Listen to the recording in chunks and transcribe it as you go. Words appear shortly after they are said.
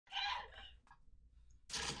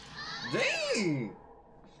mean?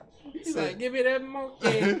 He's like, give me that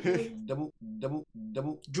monkey.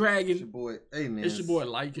 Dragon. It's your boy, AMENZ. It's your boy,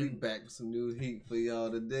 Like We back with some new heat for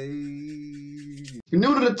y'all today. If you're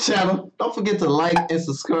new to the channel, don't forget to like and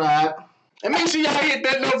subscribe. And make sure y'all hit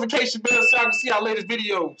that notification bell so y'all can see our latest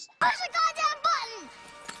videos. Push the goddamn button!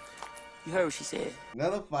 You heard what she said.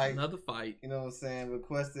 Another fight. Another fight. You know what I'm saying?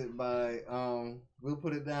 Requested by, we'll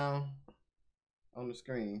put it down on the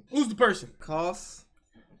screen. Who's the person? Cos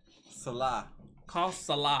Salah. Cos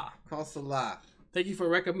Salah. Cos Salah. Thank you for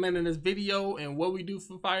recommending this video. And what we do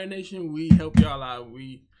for Fire Nation, we help y'all out.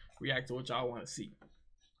 We react to what y'all want to see.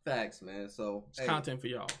 Facts, man. So it's content for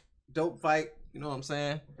y'all. Dope fight. You know what I'm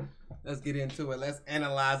saying? Let's get into it. Let's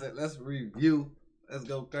analyze it. Let's review. Let's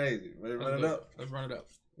go crazy. Ready to run it up? Let's run it up.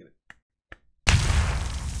 Get it.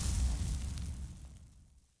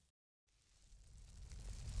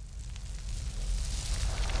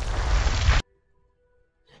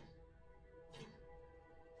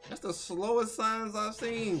 That's the slowest signs I've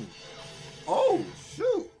seen. Oh,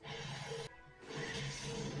 shoot.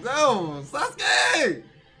 Go, Sasuke!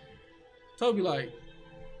 Tobi like,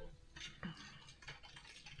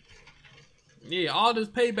 yeah, all this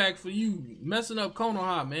payback for you messing up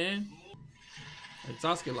Konoha, man. And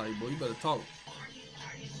Sasuke like, boy, you better talk.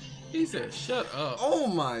 He said, shut up. Oh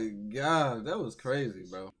my god, that was crazy,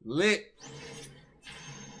 bro. Lit.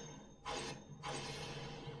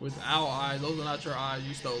 With our eyes, those are not your eyes,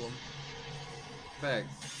 you stole them.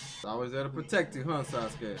 Facts. Always there to protect you, huh,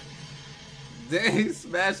 Sasuke? Dang, he's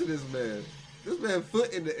smashing this man. This man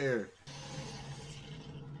foot in the air.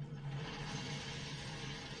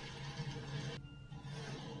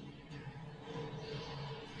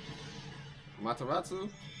 Mataratsu?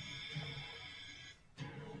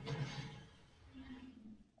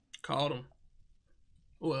 Called him.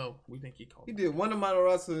 Well, we think he called He him. did one of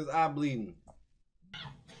Mataratsu, his eye bleeding.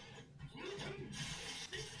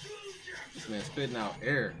 This man spitting out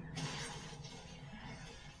air.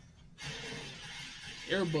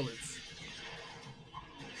 Air bullets.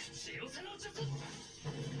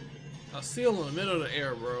 A seal in the middle of the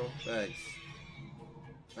air, bro. Thanks.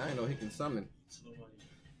 I didn't know he can summon.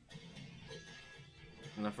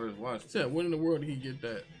 When I first watched it. Said, when in the world did he get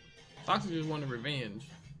that? Sasuke just wanted revenge.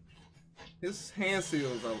 His hand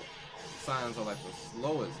seals are signs are like the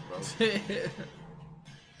slowest, bro.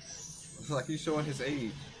 It's like he's showing his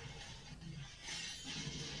age.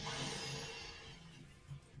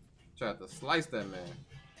 Tried to slice that man.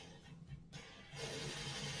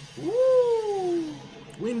 Woo!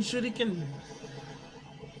 Wind shuriken.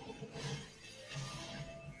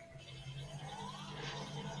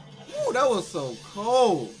 Ooh, that was so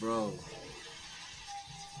cold, bro.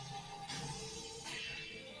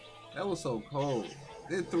 That was so cold.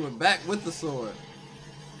 They threw it back with the sword.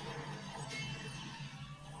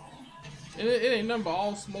 It ain't nothing but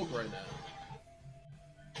all smoke right now.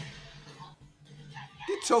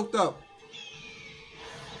 He choked up.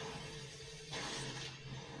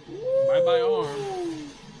 Bye-bye arm.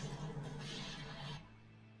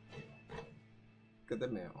 Got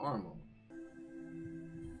that man arm on.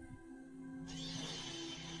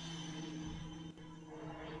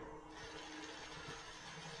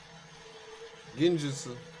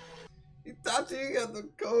 Genjutsu. Itachi got the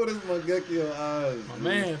coldest Mangekyo eyes. My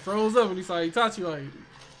man froze up and he saw Itachi like,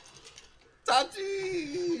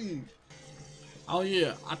 Itachi! oh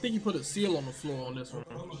yeah, I think he put a seal on the floor on this one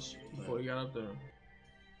before he got up there.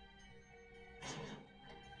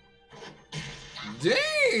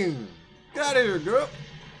 Damn! Get out of here, girl.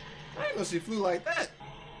 I didn't know she flew like that.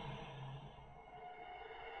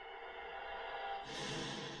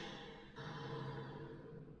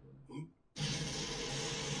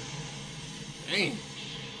 Damn.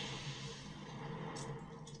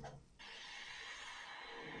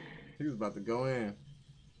 He was about to go in.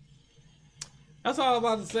 That's all I was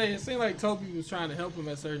about to say. It seemed like Tobi was trying to help him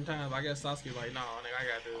at certain times. I guess Sasuke like, nah, nigga, I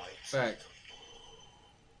got this. Fact.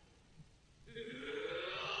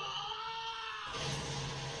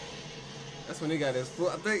 That's when he got his full,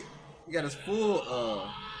 I think he got his full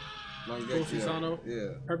Mangekyo. Full Susanoo?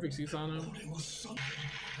 Yeah. Perfect Susanoo.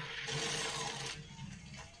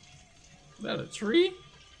 Is that a tree?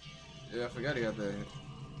 Yeah, I forgot he got that.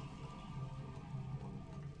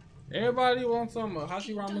 Everybody wants some of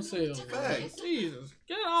Hashirama sales. Facts. Jesus,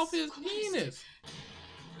 get off his penis.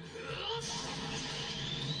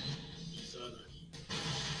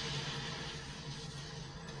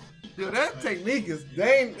 Yo, that technique is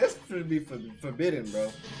dang. This should be forbidden, bro.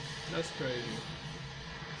 That's crazy.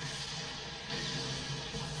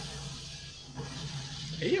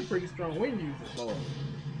 He a pretty strong wind user. Oh.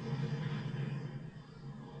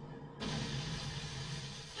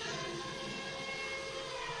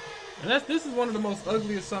 And this is one of the most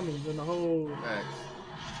ugliest summons in the whole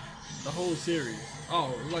series.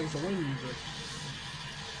 Oh, it's like it's a wind user.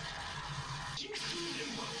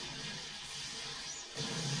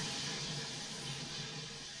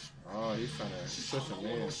 Oh, he's trying to push him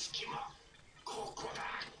in.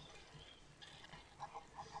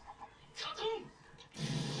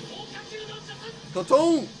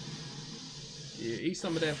 Katoon! Yeah, eat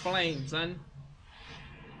some of that flame, son.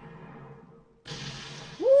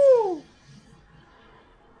 Woo!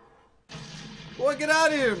 Boy, get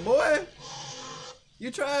out of here, boy!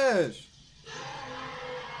 You trash!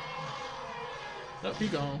 Oh, he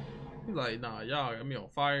gone. He's like, nah, y'all got me on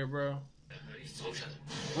fire, bro.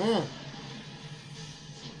 Mm.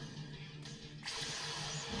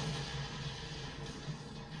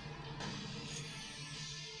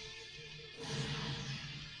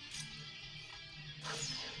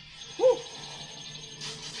 Woo.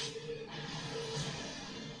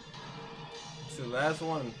 It's the last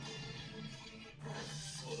one.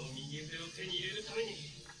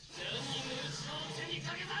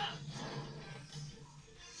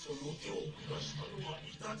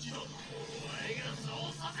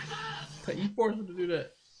 You forced him to do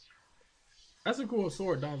that. That's a cool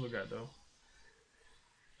sword Danzo got, though.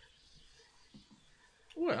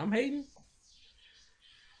 What? I'm hating?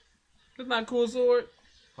 That's not a cool sword.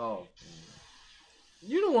 Oh.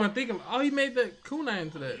 You don't want to think of. Oh, he made that kunai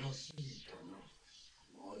into that.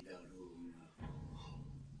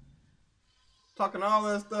 Talking all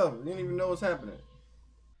that stuff. You didn't even know what's happening.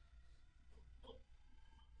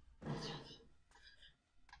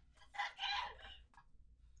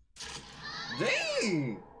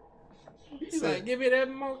 Dang! He's like, give me that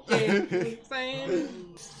monkey. You know what I'm saying?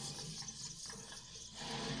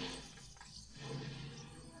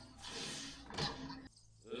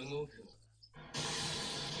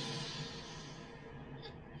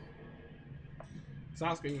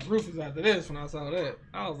 Sasuke was ruthless after this when I saw that.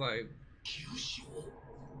 I was like,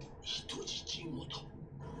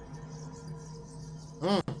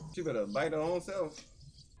 She better bite her own self.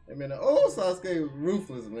 I mean, the old Sasuke was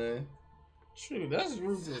ruthless, man. true, that's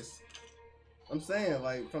ruthless. I'm saying,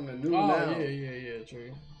 like, from the new Oh, now. yeah,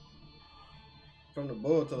 true. From the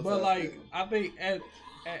Boruto But Sasuke. like, I think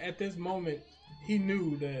at this moment, he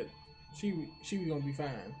knew that she was gonna be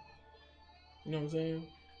fine. You know what I'm saying?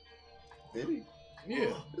 Did he?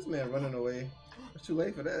 Yeah. This man running away. It's too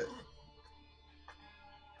late for that.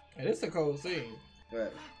 And it's a cold scene.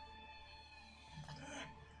 Right.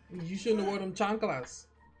 You shouldn't have worn them chanclas.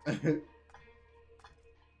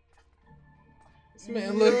 This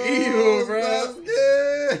man look evil, bro.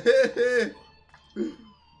 Sasuke!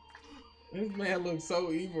 This man looks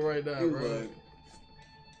so evil right now, bro.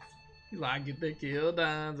 He's like, I get to kill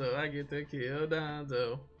Danzo. I get to kill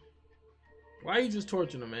Danzo. Why are you just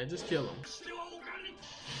torturing him, man? Just kill him.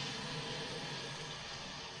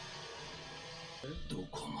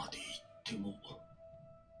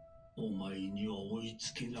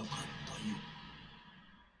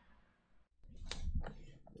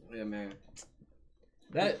 Yeah, man.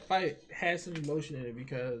 That fight had some emotion in it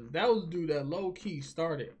because that was the dude that low key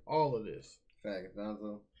started all of this. Fact,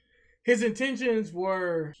 Danzo. His intentions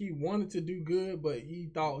were he wanted to do good, but he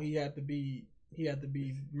thought he had to be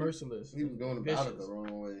merciless. He was going about it the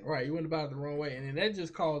wrong way. Right, he went about it the wrong way, and then that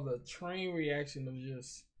just caused a train reaction of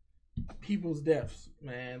just people's deaths,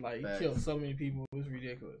 man. Like, he killed so many people, it was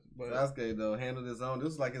ridiculous. But Sasuke though handled his own. This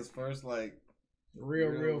was like his first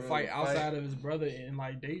real fight outside of his brother and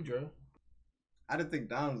like Daedra. I didn't think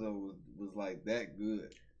Danzo was like that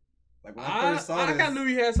good. Like when I first saw I this, kind of knew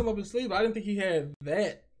he had some up his sleeve, but I didn't think he had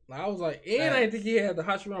that. Like, I was like, and I didn't think he had the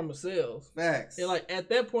Hashirama cells. Facts. And like at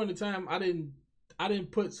that point in time, I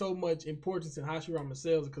didn't put so much importance in Hashirama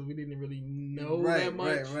cells because we didn't really know that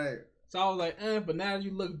much. Right. So I was like, but now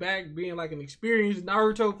you look back, being like an experienced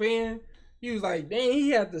Naruto fan, he was like, dang, he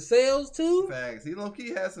had the cells too. Facts. He low key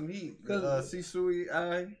had some heat. The Shisui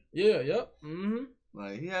eye. Yeah. Yep. Mm-hmm.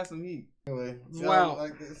 Like he had some heat. Anyway, wow.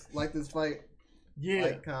 Like this fight. Yeah.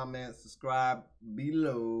 Like, comment, subscribe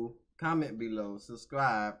below. Comment below,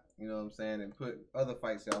 subscribe, you know what I'm saying, and put other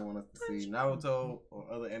fights y'all want us to see, Naruto or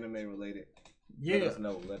other anime related. Yeah.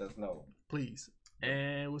 Let us know. Please.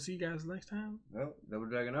 And we'll see you guys next time. Well, Double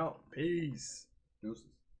Dragon out. Peace. Deuces.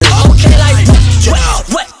 Okay, like,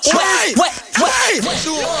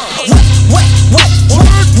 what?